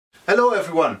Hello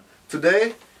everyone!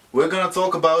 Today we're gonna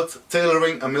talk about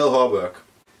tailoring a male hauberk.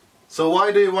 So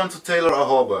why do you want to tailor a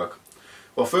hauberk?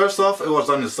 Well, first off, it was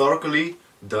done historically,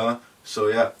 duh, so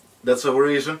yeah, that's a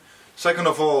reason. Second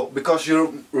of all, because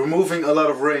you're removing a lot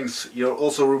of rings, you're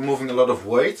also removing a lot of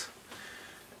weight.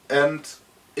 And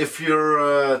if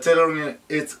you're tailoring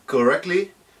it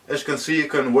correctly, as you can see, you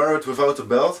can wear it without a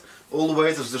belt. All the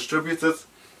weight is distributed,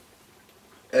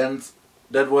 and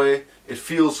that way it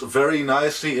feels very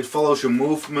nicely, it follows your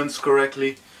movements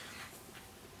correctly.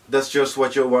 That's just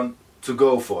what you want to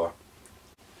go for.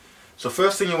 So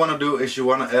first thing you want to do is you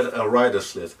want to add a rider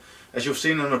slit. As you've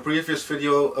seen in a previous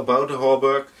video about the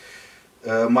hauberk,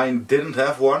 mine didn't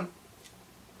have one.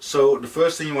 So the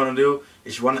first thing you want to do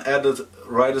is you want to add a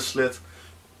rider slit,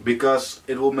 because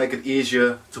it will make it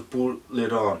easier to pull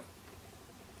it on.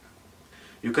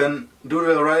 You can do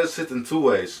the rider slit in two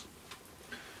ways.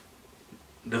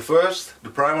 The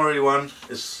primary one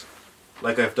is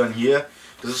like I've done here.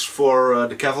 This is for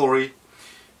the cavalry.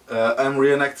 I'm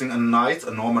reenacting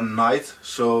a Norman knight,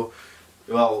 so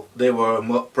well, they were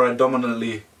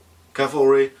predominantly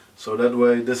cavalry, so that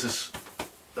way this is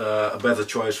a better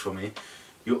choice for me.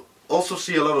 You also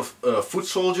see a lot of foot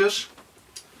soldiers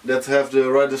that have the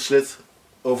rider slit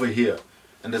over here,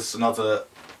 and it's not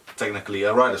technically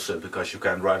a rider slit because you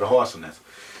can't ride a horse in it.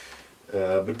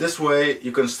 But this way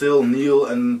you can still kneel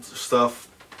and stuff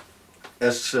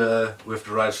as with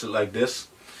the rider slit like this.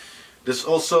 This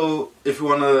also, if you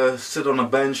want to sit on a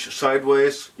bench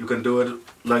sideways, you can do it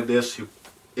like this.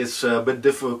 It's a bit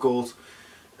difficult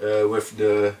with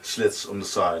the slits on the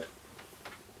side.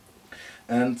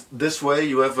 And this way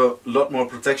you have a lot more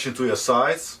protection to your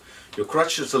sides. Your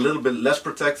crotch is a little bit less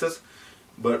protected,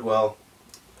 but well,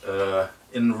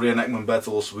 in reenactment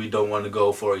battles we don't want to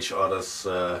go for each other's.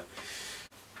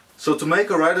 So to make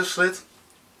a rider slit,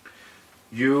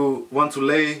 you want to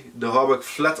lay the hauberk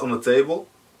flat on the table.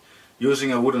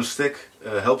 Using a wooden stick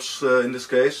helps in this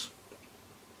case.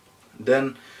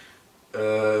 Then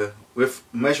with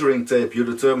measuring tape you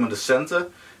determine the center,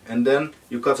 and then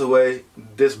you cut away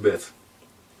this bit.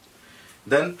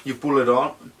 Then you pull it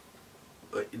on.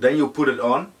 Then you put it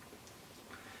on,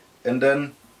 and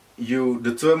then you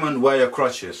determine where your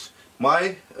crotch is.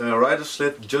 My rider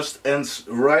slit just ends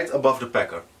right above the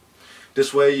pecker.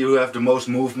 This way you have the most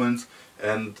movement,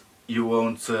 and you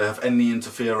won't have any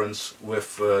interference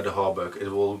with the hauberk. It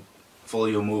will follow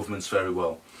your movements very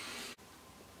well.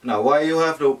 Now, while you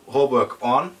have the hauberk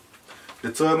on,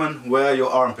 determine where your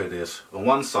armpit is on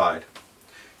one side.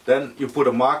 Then you put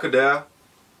a marker there,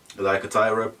 like a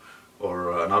tie rib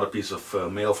or another piece of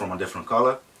mail from a different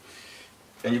color,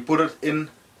 and you put it in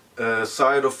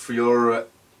side of your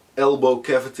elbow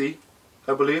cavity,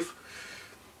 I believe.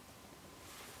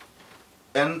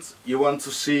 And you want to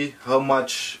see how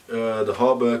much the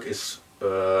hauberk is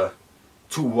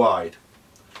too wide.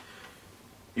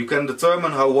 You can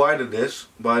determine how wide it is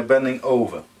by bending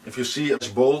over. If you see a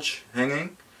bulge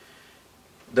hanging,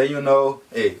 then you know,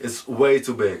 hey, it's way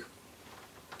too big.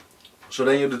 So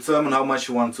then you determine how much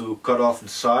you want to cut off the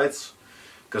sides,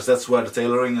 because that's where the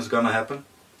tailoring is gonna happen.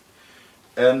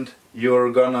 And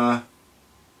you're gonna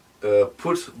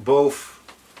put both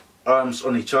arms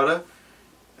on each other,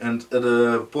 and at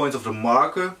the point of the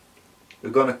marker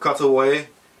you're gonna cut away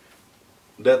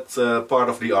that part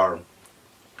of the arm.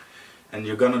 And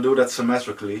you're gonna do that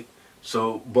symmetrically,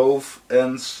 so both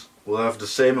ends will have the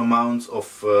same amount of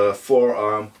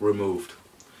forearm removed.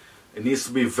 It needs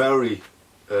to be very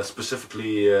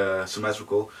specifically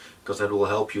symmetrical, because that will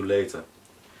help you later.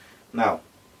 Now,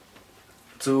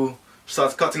 to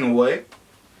start cutting away,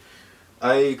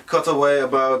 I cut away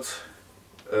about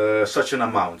such an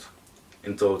amount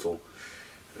in total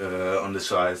on the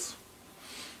sides.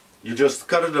 You just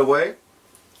cut it away,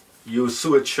 you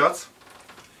sew it shut,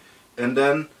 and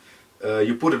then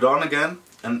you put it on again.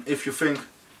 And if you think,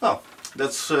 oh,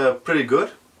 that's pretty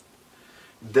good,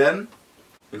 then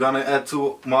you're gonna add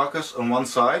two markers on one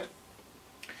side.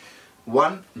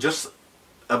 One just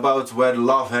about where the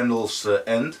love handles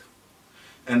end,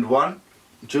 and one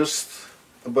just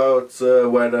about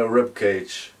where the rib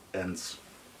cage ends.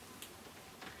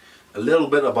 A little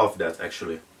bit above that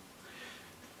actually.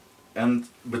 And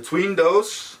between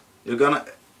those you're gonna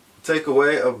take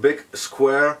away a big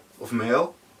square of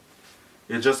mail.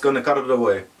 You're just gonna cut it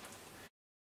away.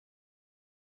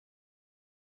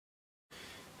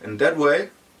 And that way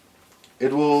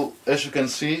it will, as you can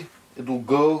see, it will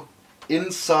go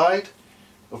inside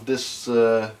of this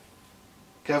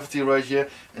cavity right here,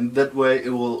 and that way it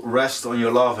will rest on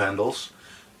your love handles,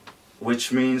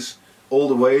 which means all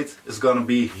the weight is gonna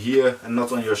be here and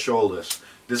not on your shoulders.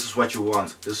 this is what you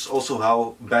want. This is also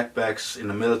how backpacks in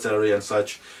the military and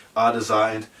such are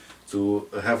designed, to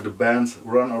have the band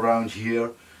run around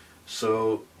here,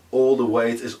 so all the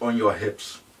weight is on your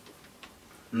hips.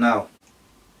 Now,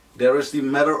 there is the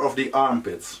matter of the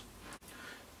armpits.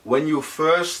 When you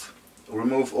first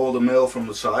remove all the mail from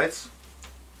the sides,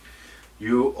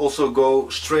 you also go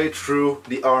straight through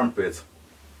the armpit.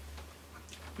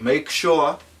 Make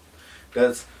sure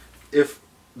that if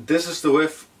this is the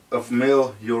width of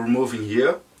mail you're removing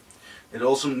here, it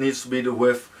also needs to be the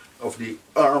width of the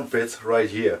armpit right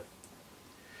here,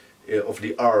 of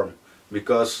the arm,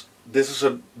 because this is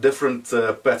a different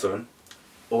pattern.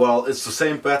 Well, it's the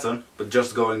same pattern, but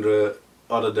just going the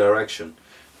other direction.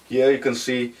 Here you can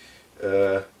see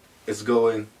it's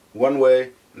going one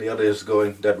way and the other is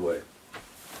going that way.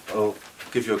 I'll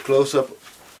give you a close-up.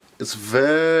 It's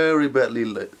very badly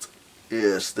lit.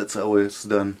 Yes, that's how it's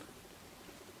done.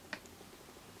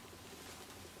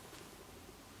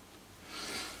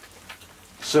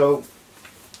 So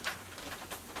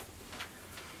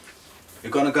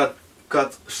you're gonna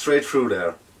cut straight through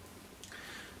there.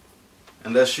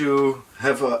 And as you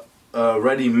have a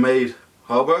ready-made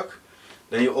hauberk,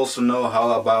 then you also know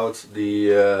how about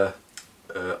the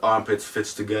armpit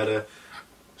fits together.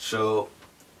 So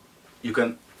you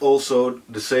can also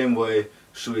the same way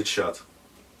sew it shut.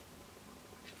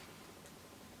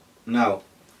 Now,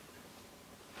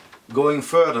 going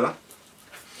further,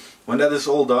 when that is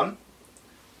all done,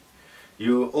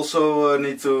 you also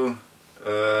need to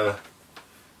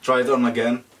try it on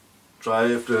again. Try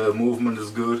if the movement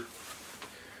is good,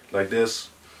 like this.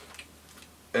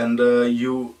 And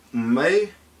you may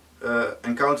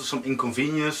encounter some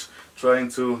inconvenience trying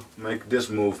to make this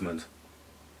movement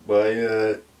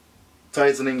by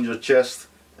tightening your chest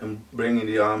and bringing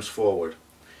the arms forward.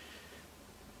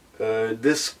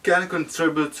 This can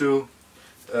contribute to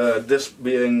this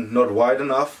being not wide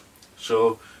enough,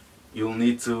 so you'll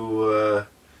need to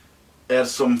add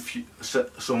some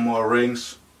more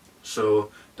rings so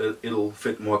that it'll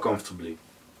fit more comfortably.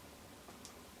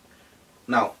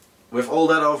 Now, with all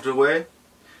that out of the way,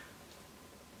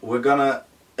 we're gonna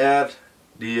add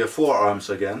the forearms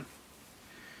again,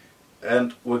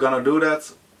 and we're gonna do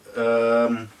that.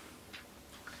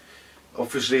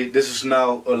 Obviously this is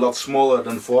now a lot smaller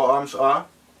than forearms are,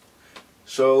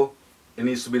 so it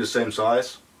needs to be the same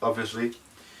size, obviously.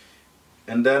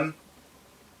 And then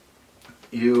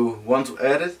you want to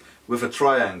add it with a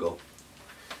triangle.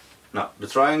 Now, the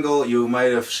triangle, you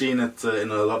might have seen it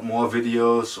in a lot more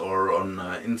videos or on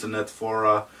internet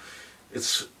fora.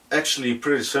 It's actually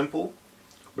pretty simple,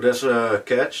 but there's a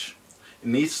catch. It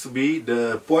needs to be,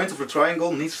 the point of the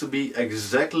triangle needs to be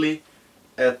exactly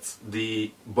at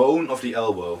the bone of the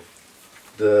elbow,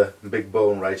 the big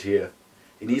bone right here.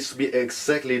 It needs to be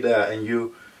exactly there, and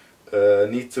you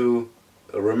need to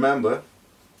remember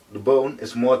the bone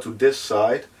is more to this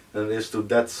side than it is to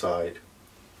that side.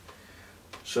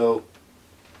 So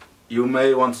you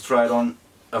may want to try it on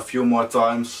a few more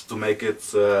times to make it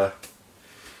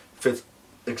fit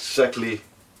exactly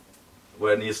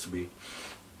where it needs to be.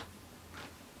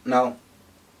 Now,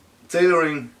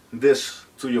 tailoring this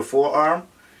to your forearm,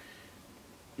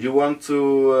 you want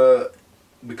to,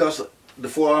 because the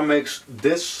forearm makes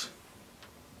this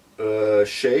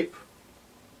shape,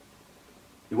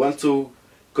 you want to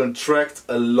contract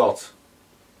a lot.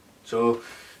 So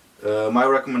my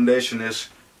recommendation is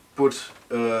put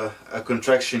a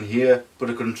contraction here, put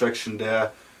a contraction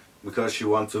there, because you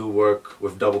want to work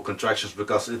with double contractions,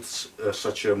 because it's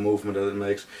such a movement that it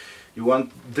makes. You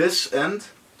want this end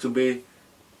to be,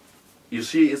 you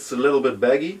see it's a little bit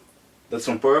baggy. That's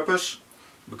on purpose,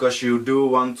 because you do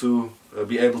want to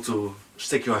be able to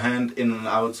stick your hand in and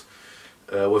out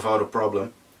without a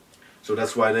problem. So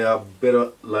that's why they are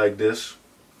better like this.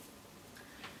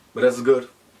 But that's good.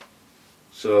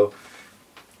 So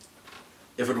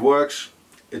if it works,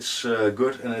 it's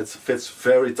good, and it fits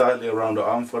very tightly around the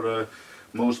arm for the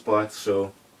most part,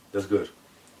 so that's good.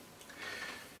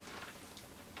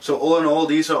 So all in all,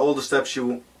 these are all the steps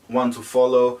you want to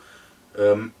follow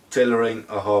tailoring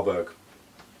a hauberk.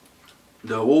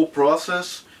 The whole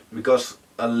process, because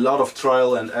a lot of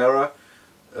trial and error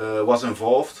was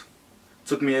involved,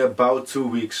 took me about 2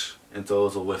 weeks in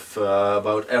total, with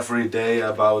about every day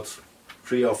about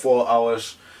 3 or 4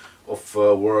 hours of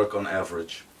work on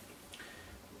average.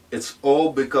 It's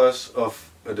all because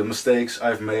of the mistakes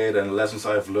I've made and lessons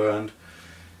I've learned,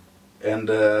 and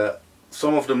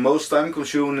some of the most time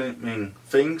consuming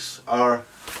things are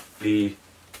the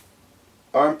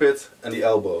armpit and the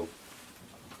elbow.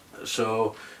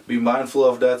 So be mindful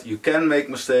of that. You can make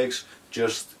mistakes,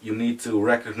 just you need to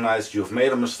recognize you've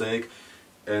made a mistake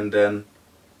and then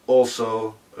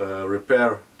also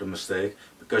repair the mistake,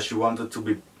 because you want it to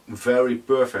be very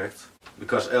perfect,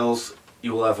 because else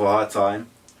you will have a hard time.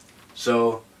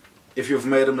 So if you've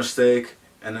made a mistake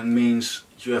and it means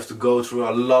you have to go through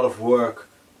a lot of work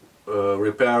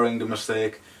repairing the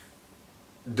mistake,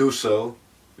 do so.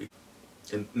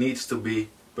 It needs to be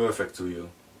perfect to you.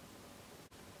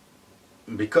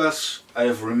 Because I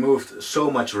have removed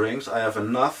so much rings, I have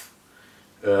enough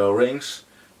rings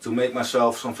to make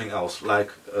myself something else,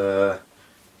 like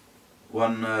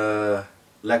one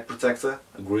leg protector,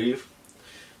 a greave,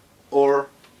 or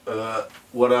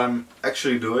what I'm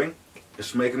actually doing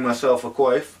is making myself a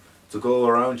coif to go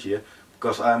around here,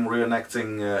 because I'm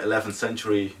reenacting 11th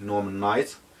century Norman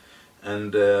knight,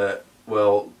 and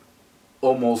well,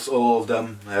 almost all of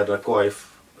them had a coif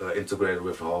integrated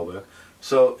with a hauberk.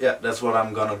 So yeah, that's what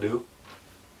I'm gonna do.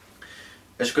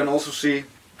 As you can also see,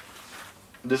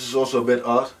 this is also a bit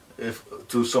odd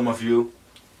to some of you.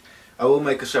 I will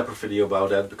make a separate video about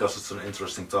that because it's an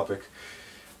interesting topic.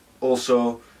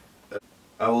 Also,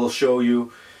 I will show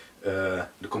you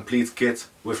the complete kit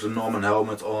with the Norman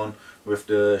helmet on, with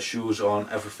the shoes on,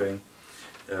 everything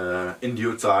in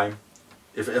due time.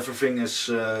 If everything is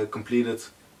completed,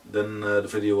 then the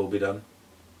video will be done.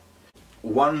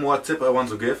 One more tip I want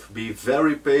to give: be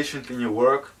very patient in your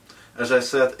work. As I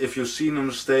said, if you've seen a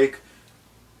mistake,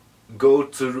 go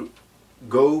through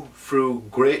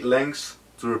great lengths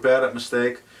to repair that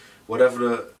mistake.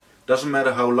 Doesn't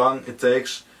matter how long it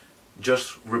takes,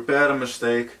 just repair the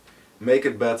mistake, make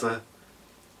it better,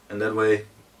 and that way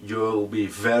you'll be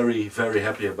very, very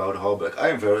happy about the hauberk. I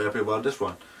am very happy about this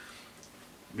one,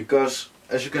 because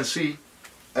as you can see,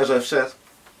 as I've said,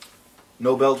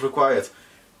 no belt required.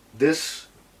 This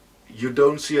you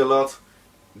don't see a lot.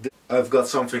 I've got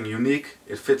something unique.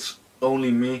 It fits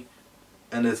only me,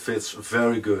 and it fits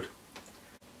very good.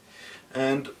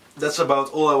 And that's about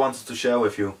all I wanted to share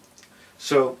with you.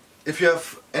 So if you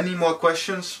have any more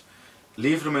questions,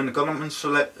 leave them in the comment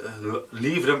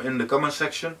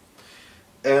section,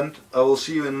 and I will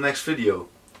see you in the next video.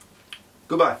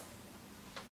 Goodbye.